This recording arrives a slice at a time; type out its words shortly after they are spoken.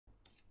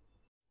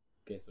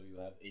Okay, so you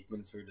have 8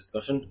 minutes for your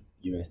discussion.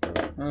 You may start.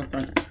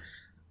 Fine.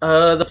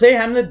 The play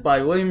Hamlet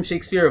by William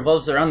Shakespeare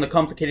revolves around the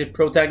complicated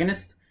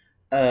protagonist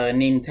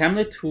named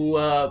Hamlet, who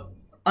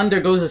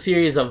undergoes a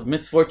series of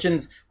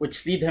misfortunes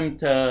which lead him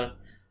to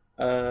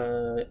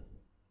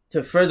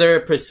further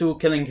pursue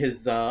killing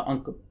his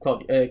uncle,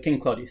 King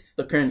Claudius,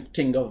 the current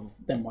king of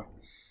Denmark.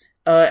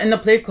 In the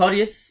play,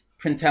 Claudius,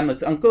 Prince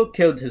Hamlet's uncle,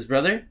 killed his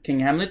brother, King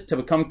Hamlet, to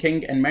become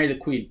king and marry the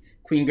queen,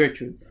 Queen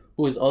Gertrude,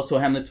 who is also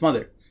Hamlet's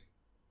mother.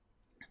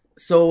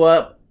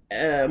 So,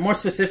 more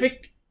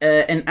specific,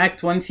 in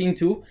Act 1, Scene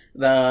 2,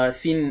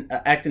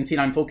 the act and scene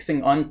I'm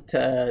focusing on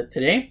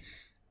today,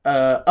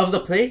 of the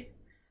play,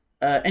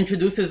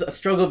 introduces a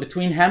struggle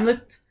between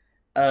Hamlet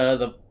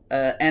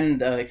and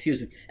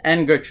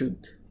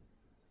Gertrude,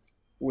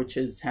 which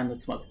is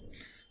Hamlet's mother.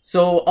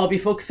 So I'll be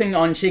focusing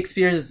on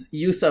Shakespeare's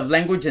use of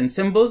language and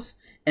symbols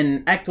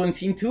in Act 1,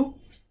 Scene 2,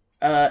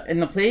 in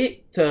the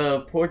play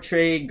to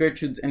portray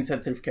Gertrude's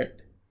insensitive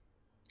character.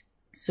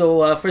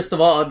 So first of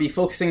all, I'll be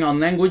focusing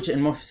on language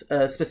and more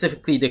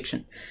specifically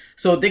diction.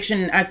 So diction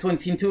in Act 1,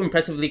 Scene 2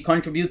 impressively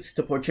contributes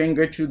to portraying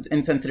Gertrude's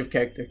insensitive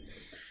character.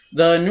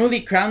 The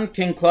newly crowned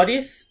King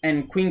Claudius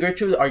and Queen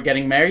Gertrude are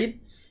getting married,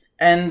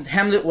 and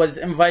Hamlet was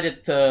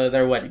invited to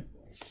their wedding.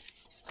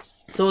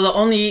 So the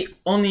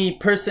only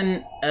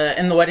person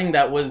in the wedding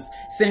that was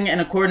sitting in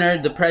a corner,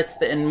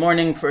 depressed and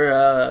mourning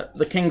for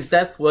the king's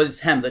death, was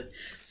Hamlet.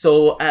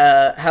 So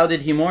how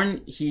did he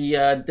mourn? He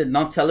did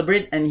not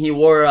celebrate, and he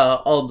wore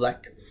all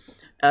black.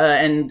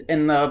 And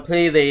in the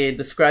play, they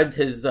described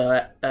his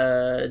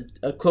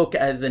cloak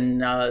as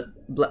a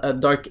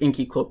dark,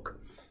 inky cloak.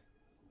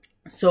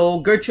 So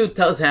Gertrude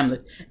tells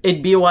Hamlet,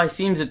 "It be why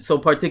seems it so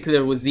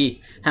particular with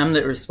thee."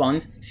 Hamlet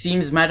responds,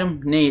 "Seems,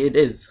 madam? Nay, it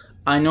is.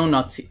 I know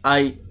not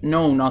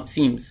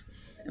seems."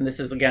 And this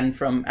is again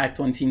from Act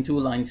 1, Scene 2,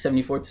 lines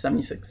 74 to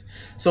 76.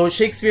 So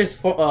Shakespeare's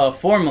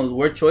formal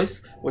word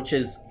choice, which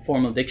is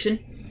formal diction,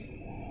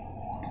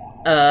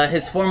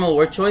 his formal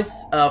word choice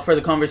for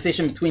the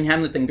conversation between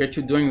Hamlet and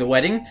Gertrude during the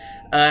wedding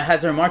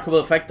has a remarkable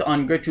effect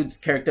on Gertrude's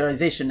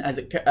characterization as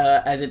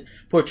it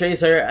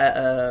portrays her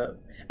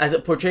as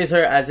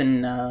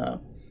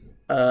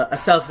a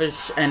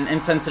selfish and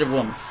insensitive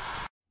woman.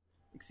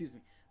 Excuse me.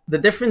 The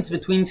difference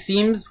between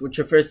seems, which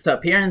refers to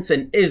appearance,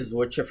 and is,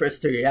 which refers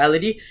to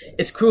reality,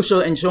 is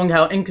crucial in showing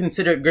how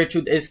inconsiderate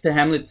Gertrude is to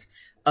Hamlet's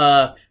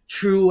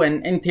true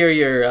and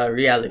interior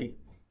reality.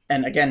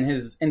 And again,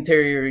 his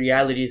interior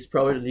reality is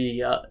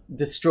probably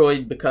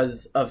destroyed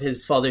because of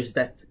his father's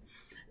death.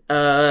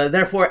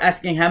 Therefore,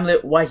 asking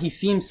Hamlet why he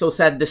seems so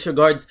sad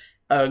disregards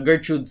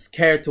Gertrude's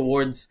care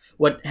towards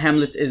what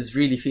Hamlet is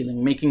really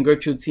feeling, making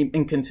Gertrude seem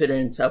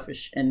inconsiderate and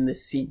selfish in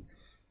this scene.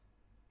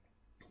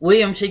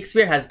 William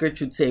Shakespeare has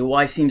Gertrude say,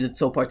 "Why seems it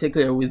so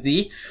particular with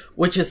thee?"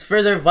 which is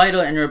further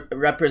vital in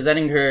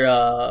representing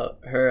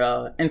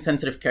her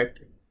insensitive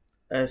character.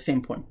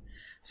 Same point.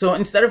 So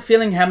instead of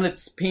feeling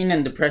Hamlet's pain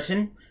and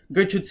depression,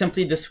 Gertrude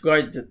simply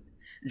disregards it,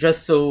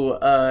 just so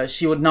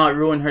she would not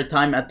ruin her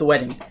time at the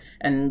wedding,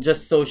 and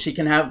just so she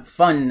can have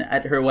fun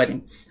at her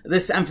wedding.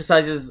 This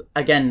emphasizes,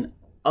 again,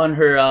 on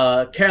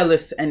her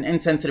careless and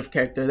insensitive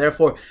character.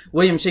 Therefore,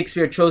 William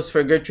Shakespeare chose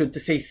for Gertrude to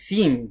say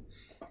seem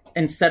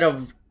instead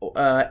of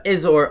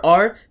is or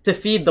are, to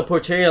feed the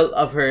portrayal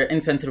of her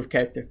insensitive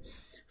character.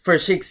 For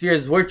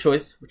Shakespeare's word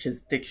choice, which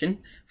is diction,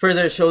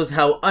 further shows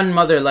how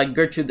unmother-like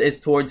Gertrude is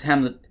towards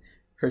Hamlet,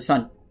 her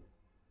son.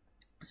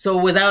 So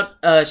without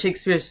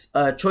Shakespeare's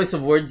choice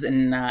of words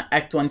in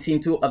Act 1, Scene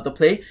 2 of the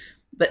play,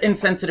 the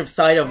insensitive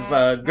side of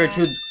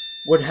Gertrude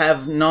would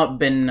have not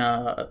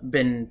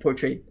been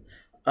portrayed.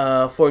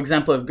 For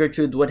example, if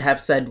Gertrude would have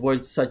said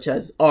words such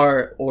as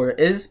are or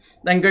is,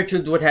 then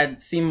Gertrude would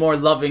have seemed more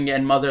loving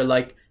and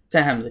mother-like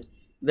to Hamlet,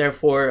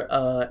 therefore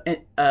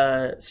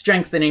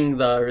strengthening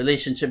the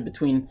relationship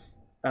between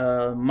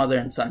mother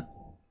and son.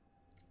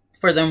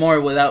 Furthermore,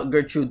 without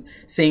Gertrude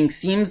saying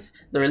seems,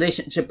 the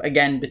relationship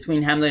again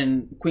between Hamlet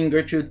and Queen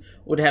Gertrude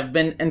would have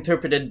been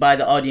interpreted by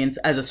the audience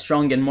as a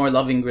strong and more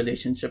loving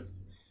relationship.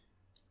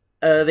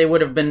 They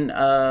would have been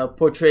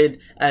portrayed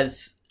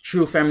as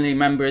true family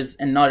members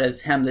and not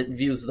as Hamlet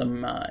views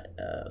them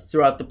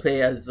throughout the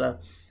play as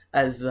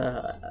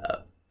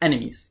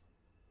enemies.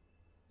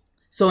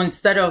 So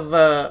instead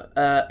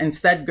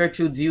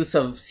Gertrude's use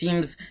of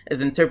seems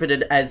is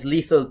interpreted as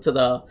lethal to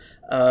the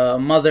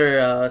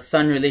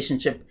mother-son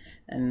relationship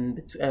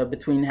and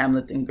between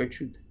Hamlet and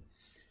Gertrude.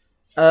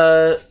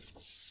 The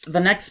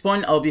next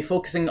point I'll be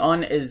focusing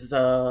on is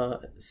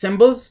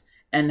symbols,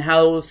 and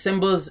how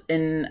symbols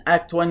in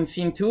Act 1,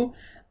 Scene 2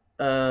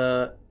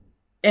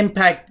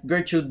 impact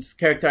Gertrude's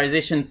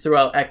characterization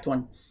throughout Act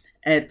 1.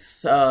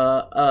 It's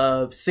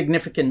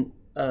significant.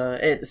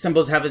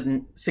 Symbols have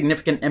a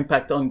significant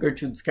impact on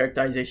Gertrude's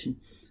characterization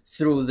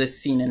through this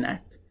scene and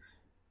act.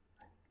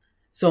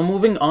 So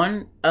moving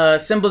on,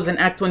 symbols in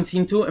Act 1,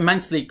 Scene 2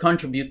 immensely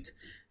contribute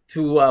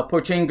to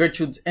portraying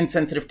Gertrude's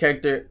insensitive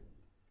character,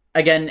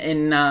 again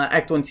in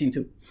Act 1, Scene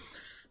 2.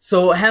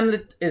 So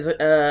Hamlet is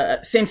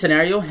same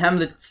scenario.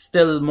 Hamlet's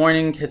still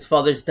mourning his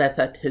father's death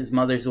at his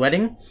mother's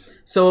wedding.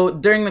 So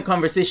during the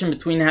conversation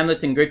between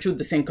Hamlet and Gertrude,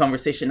 the same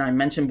conversation I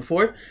mentioned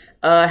before,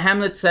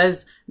 Hamlet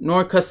says,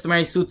 "Nor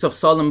customary suits of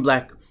solemn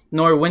black,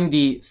 nor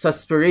windy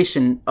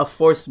suspiration of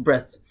forced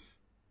breath.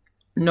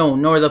 No,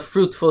 nor the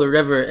fruitful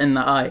river in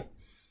the eye,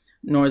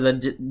 nor the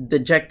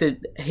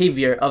dejected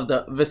behavior of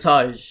the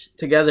visage,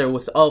 together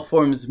with all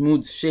forms,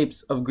 moods,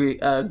 shapes of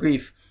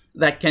grief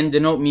that can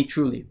denote me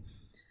truly.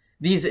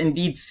 These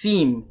indeed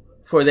seem,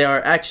 for they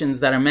are actions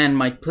that a man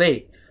might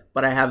play,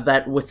 but I have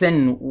that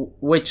within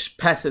which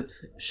passeth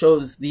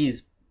shows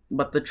these,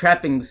 but the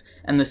trappings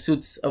and the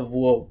suits of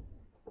woe."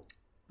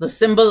 The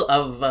symbol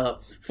of,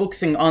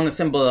 focusing on the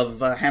symbol of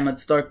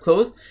Hamlet's dark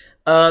clothes,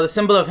 the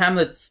symbol of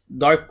Hamlet's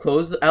dark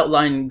clothes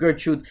outline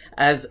Gertrude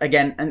as,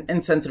 again, an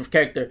insensitive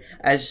character,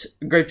 as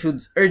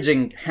Gertrude's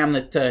urging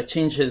Hamlet to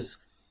change his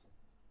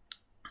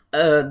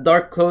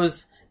dark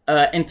clothes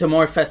into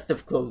more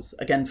festive clothes.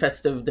 Again,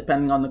 festive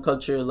depending on the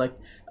culture, like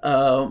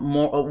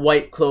more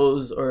white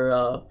clothes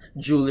or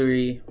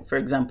jewelry, for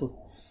example.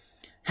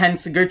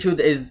 Hence, Gertrude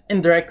is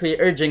indirectly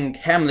urging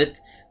Hamlet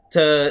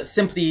to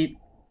simply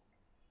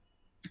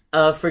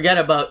forget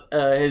about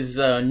his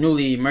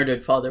newly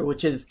murdered father,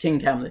 which is King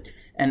Hamlet,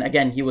 and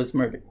again, he was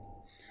murdered.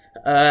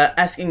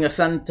 Asking a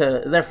son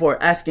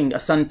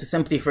to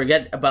simply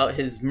forget about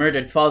his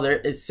murdered father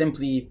is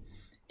simply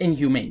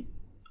inhumane,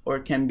 or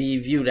can be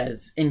viewed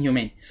as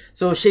inhumane.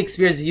 So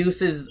Shakespeare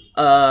uses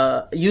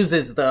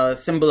the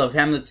symbol of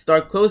Hamlet's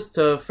dark clothes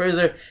to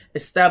further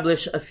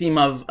establish a theme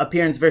of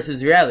appearance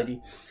versus reality.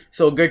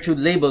 So Gertrude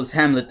labels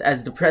Hamlet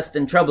as depressed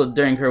and troubled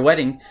during her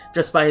wedding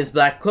just by his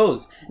black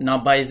clothes,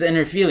 not by his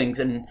inner feelings,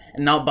 and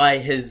not by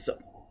his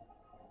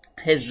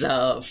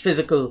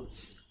physical,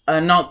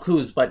 not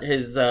clues, but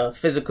his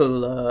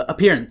physical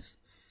appearance.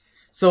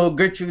 So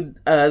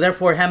Gertrude,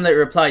 therefore Hamlet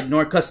replied,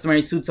 "Nor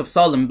customary suits of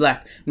solemn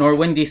black, nor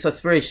windy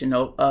suspiration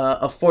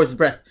of forced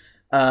breath,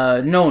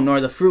 no, nor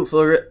the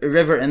fruitful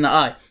river in the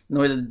eye,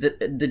 nor the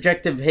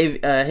dejected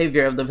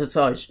behavior of the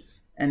visage."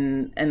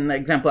 And the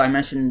example I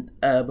mentioned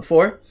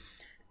before,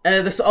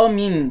 this all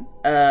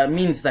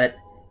means that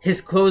his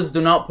clothes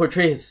do not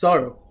portray his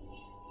sorrow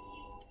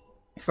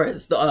for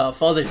his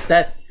father's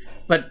death,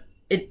 but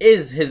it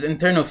is his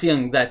internal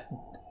feeling that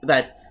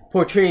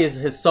portrays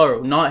his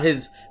sorrow, not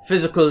his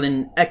physical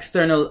and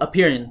external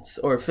appearance,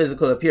 or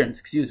physical appearance,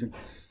 excuse me.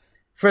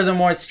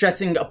 Furthermore,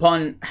 stressing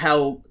upon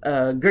how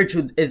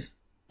Gertrude is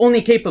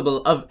only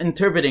capable of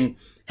interpreting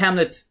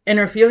Hamlet's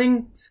inner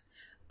feelings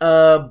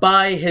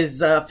by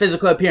his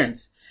physical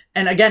appearance.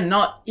 And again,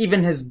 not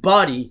even his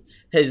body,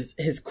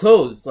 his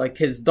clothes, like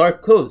his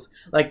dark clothes.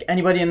 Like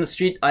anybody in the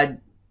street,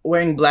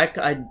 wearing black,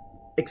 I'd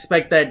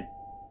expect that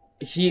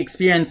he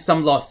experienced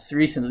some loss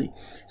recently.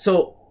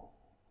 So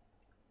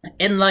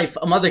in life,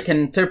 a mother can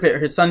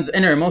interpret her son's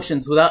inner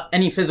emotions without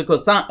any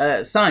physical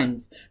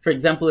signs. For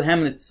example,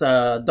 Hamlet's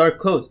dark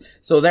clothes.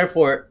 So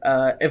therefore,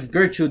 if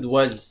Gertrude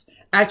was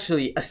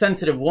actually a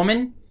sensitive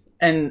woman,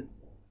 and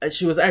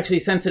she was actually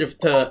sensitive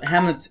to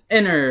Hamlet's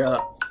inner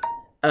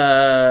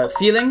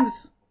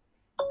feelings,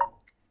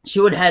 she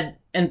would have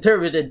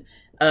interpreted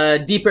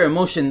deeper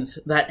emotions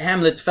that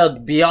Hamlet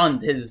felt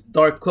beyond his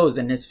dark clothes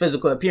and his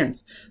physical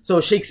appearance. So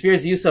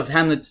Shakespeare's use of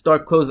Hamlet's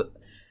dark clothes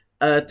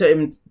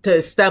to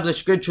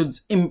establish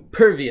Gertrude's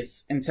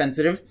impervious and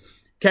sensitive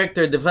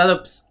character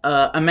develops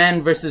a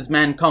man versus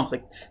man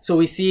conflict. So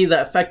we see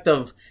the effect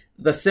of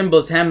the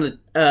symbols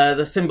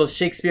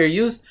Shakespeare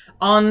used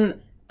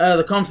on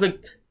the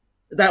conflict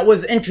that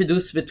was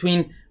introduced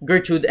between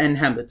Gertrude and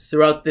Hamlet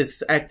throughout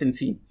this act and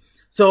scene.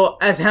 So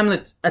as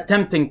Hamlet's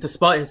attempting to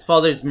spot his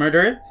father's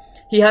murderer,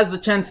 he has the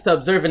chance to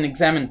observe and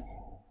examine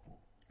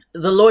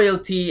the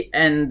loyalty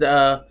and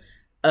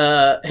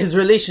his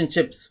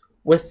relationships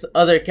with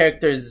other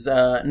characters,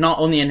 not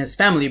only in his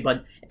family,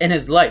 but in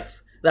his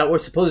life, that were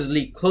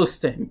supposedly close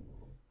to him.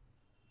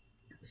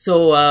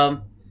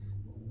 So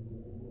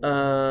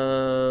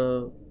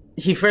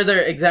he further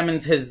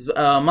examines his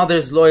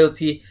mother's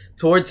loyalty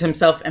towards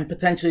himself and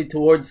potentially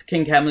towards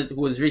King Hamlet, who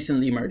was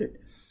recently murdered.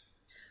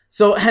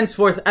 So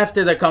henceforth,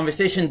 after their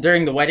conversation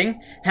during the wedding,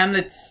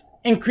 Hamlet's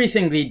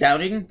increasingly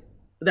doubting.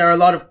 There are a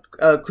lot of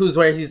clues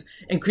where he's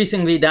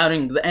increasingly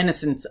doubting the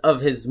innocence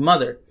of his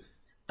mother,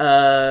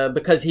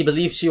 because he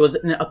believes she was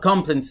an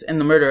accomplice in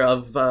the murder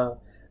of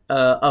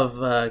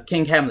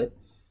King Hamlet.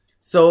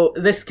 So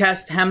this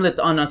cast Hamlet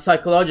on a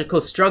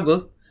psychological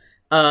struggle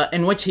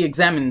in which he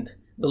examined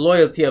the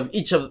loyalty of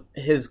each of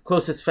his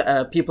closest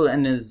people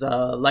in his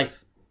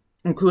life,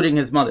 including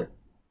his mother.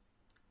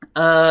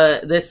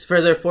 This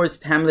further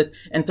forced Hamlet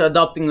into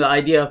adopting the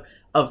idea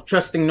of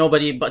trusting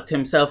nobody but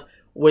himself,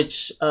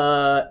 which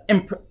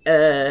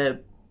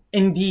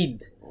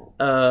indeed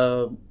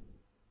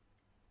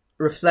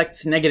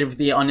reflects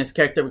negatively on his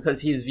character,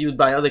 because he is viewed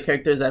by other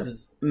characters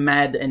as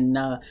mad and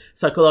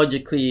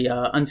psychologically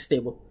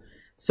unstable.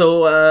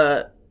 So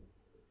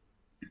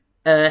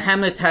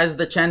Hamlet has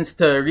the chance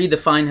to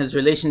redefine his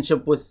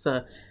relationship with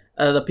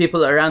the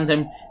people around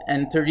him,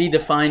 and to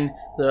redefine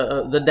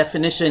the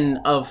definition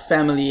of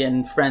family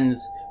and friends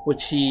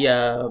which he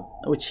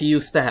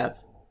used to have.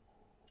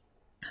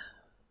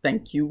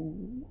 Thank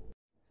you.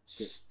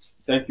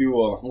 Thank you,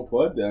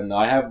 Mahmoud. And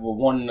I have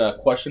one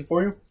question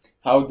for you.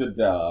 How did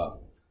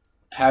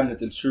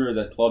Hamlet ensure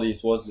that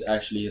Claudius was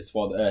actually his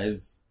father,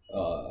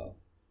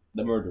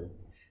 the murderer?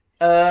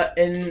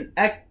 In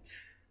Act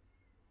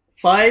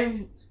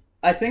 5,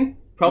 I think,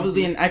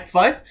 probably in Act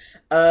 5,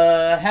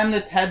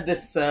 Hamlet had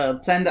this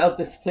planned out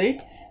this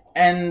play,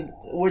 and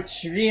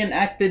which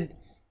reenacted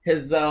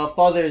his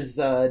father's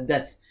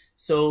death.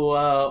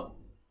 So,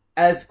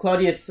 as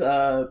Claudius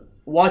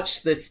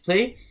watched this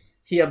play,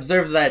 he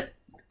observed that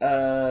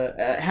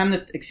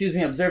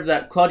observed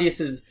that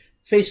Claudius's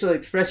facial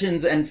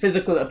expressions and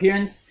physical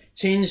appearance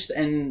changed,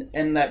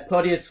 and that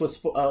Claudius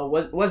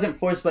wasn't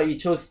forced, but he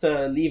chose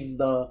to leave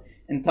the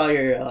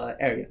entire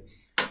area.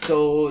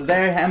 So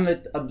there,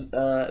 Hamlet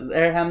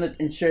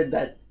ensured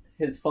that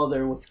his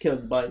father was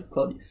killed by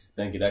Claudius.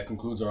 Thank you. That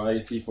concludes our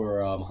IOC for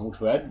Mahmoud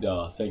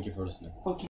Fouad. Thank you for listening.